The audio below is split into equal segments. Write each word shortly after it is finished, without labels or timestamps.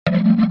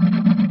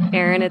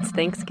Aaron, it's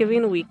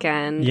Thanksgiving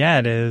weekend. Yeah,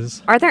 it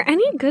is. Are there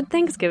any good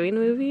Thanksgiving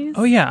movies?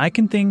 Oh, yeah, I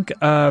can think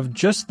of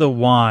just the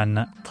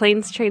one.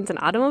 Planes, Trains, and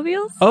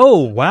Automobiles? Oh,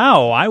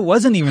 wow. I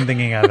wasn't even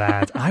thinking of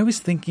that. I was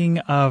thinking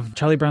of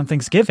Charlie Brown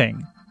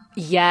Thanksgiving.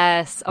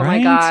 Yes. Oh, right?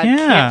 my God. Yeah.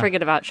 Can't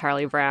forget about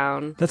Charlie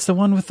Brown. That's the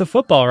one with the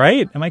football,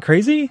 right? Am I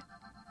crazy?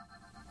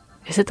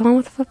 Is it the one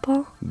with the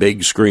football?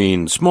 Big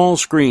screen, small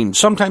screen,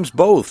 sometimes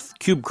both.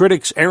 Cube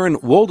critics Aaron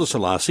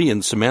Woldeselassie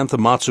and Samantha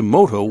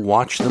Matsumoto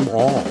watch them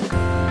all.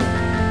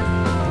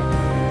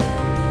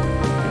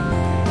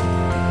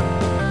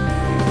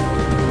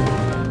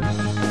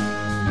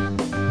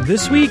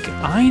 This week,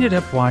 I ended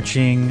up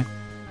watching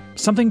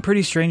something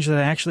pretty strange that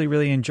I actually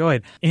really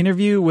enjoyed.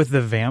 Interview with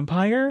the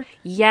Vampire.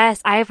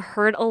 Yes, I've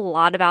heard a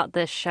lot about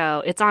this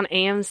show. It's on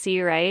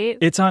AMC, right?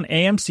 It's on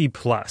AMC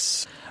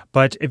Plus.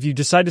 But if you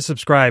decide to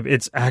subscribe,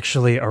 it's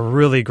actually a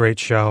really great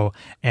show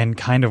and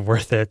kind of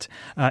worth it.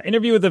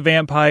 Interview with the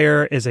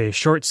Vampire is a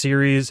short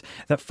series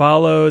that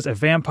follows a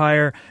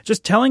vampire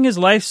just telling his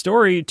life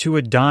story to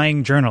a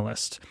dying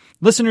journalist.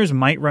 Listeners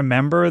might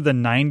remember the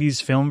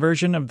 90s film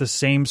version of the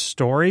same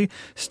story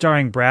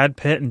starring Brad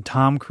Pitt and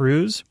Tom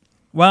Cruise.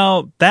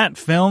 While that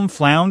film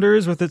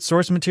flounders with its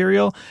source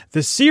material,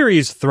 the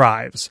series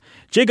thrives.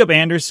 Jacob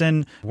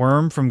Anderson,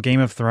 Worm from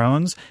Game of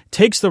Thrones,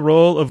 takes the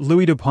role of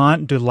Louis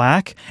Dupont du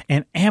Lac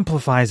and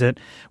amplifies it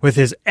with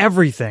his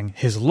everything,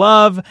 his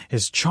love,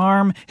 his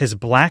charm, his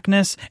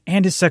blackness,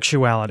 and his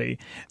sexuality.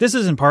 This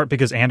is in part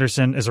because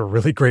Anderson is a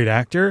really great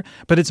actor,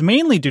 but it's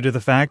mainly due to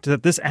the fact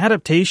that this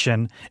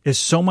adaptation is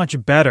so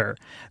much better.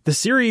 The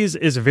series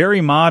is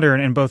very modern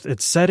in both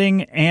its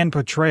setting and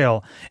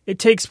portrayal. It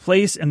takes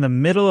place in the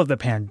middle of the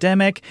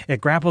pandemic.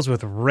 It grapples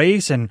with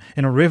race in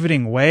a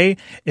riveting way.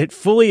 It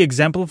fully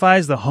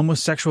exemplifies the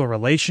homosexual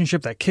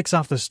relationship that kicks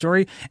off the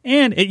story,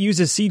 and it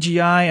uses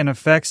CGI and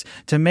effects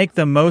to make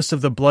the most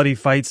of the bloody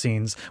fight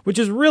scenes, which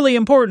is really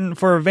important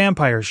for a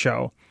vampire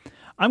show.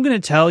 I'm going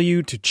to tell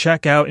you to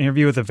check out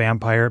Interview with the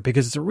Vampire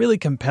because it's a really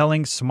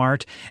compelling,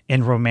 smart,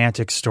 and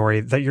romantic story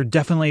that you're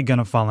definitely going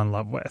to fall in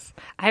love with.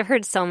 I've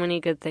heard so many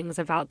good things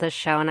about this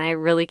show, and I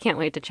really can't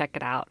wait to check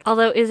it out.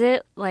 Although, is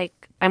it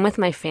like I'm with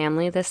my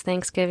family this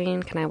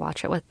Thanksgiving? Can I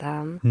watch it with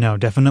them? No,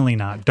 definitely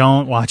not.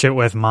 Don't watch it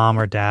with mom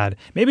or dad.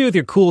 Maybe with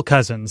your cool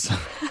cousins.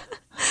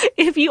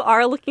 If you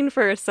are looking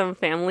for some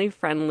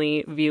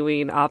family-friendly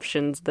viewing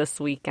options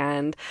this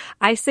weekend,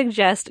 I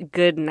suggest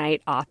Good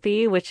Night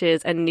Oppie, which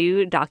is a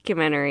new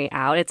documentary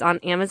out. It's on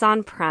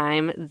Amazon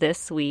Prime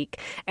this week,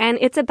 and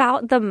it's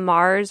about the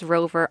Mars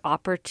rover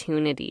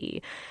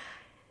Opportunity.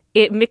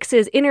 It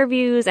mixes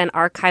interviews and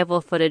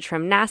archival footage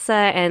from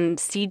NASA and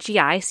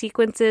CGI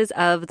sequences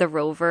of the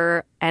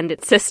rover and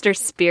its sister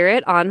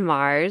Spirit on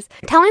Mars.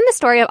 Telling the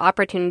story of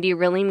Opportunity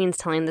really means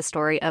telling the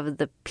story of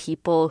the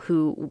people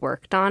who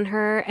worked on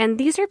her. And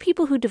these are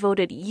people who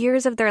devoted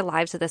years of their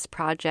lives to this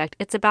project.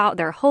 It's about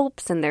their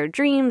hopes and their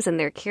dreams and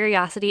their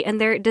curiosity and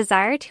their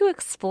desire to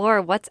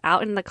explore what's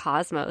out in the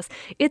cosmos.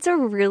 It's a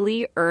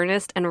really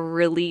earnest and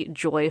really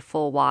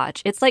joyful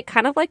watch. It's like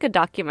kind of like a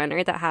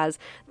documentary that has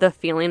the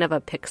feeling of a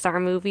Pixar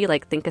movie,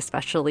 like think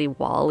especially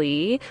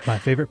WALL-E. My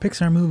favorite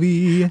Pixar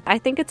movie. I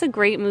think it's a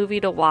great movie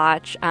to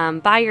watch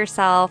by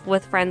yourself,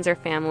 with friends or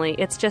family.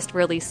 It's just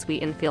really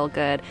sweet and feel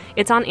good.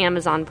 It's on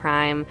Amazon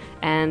Prime,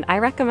 and I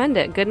recommend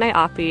it. Good Night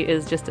Oppie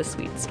is just a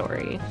sweet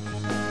story.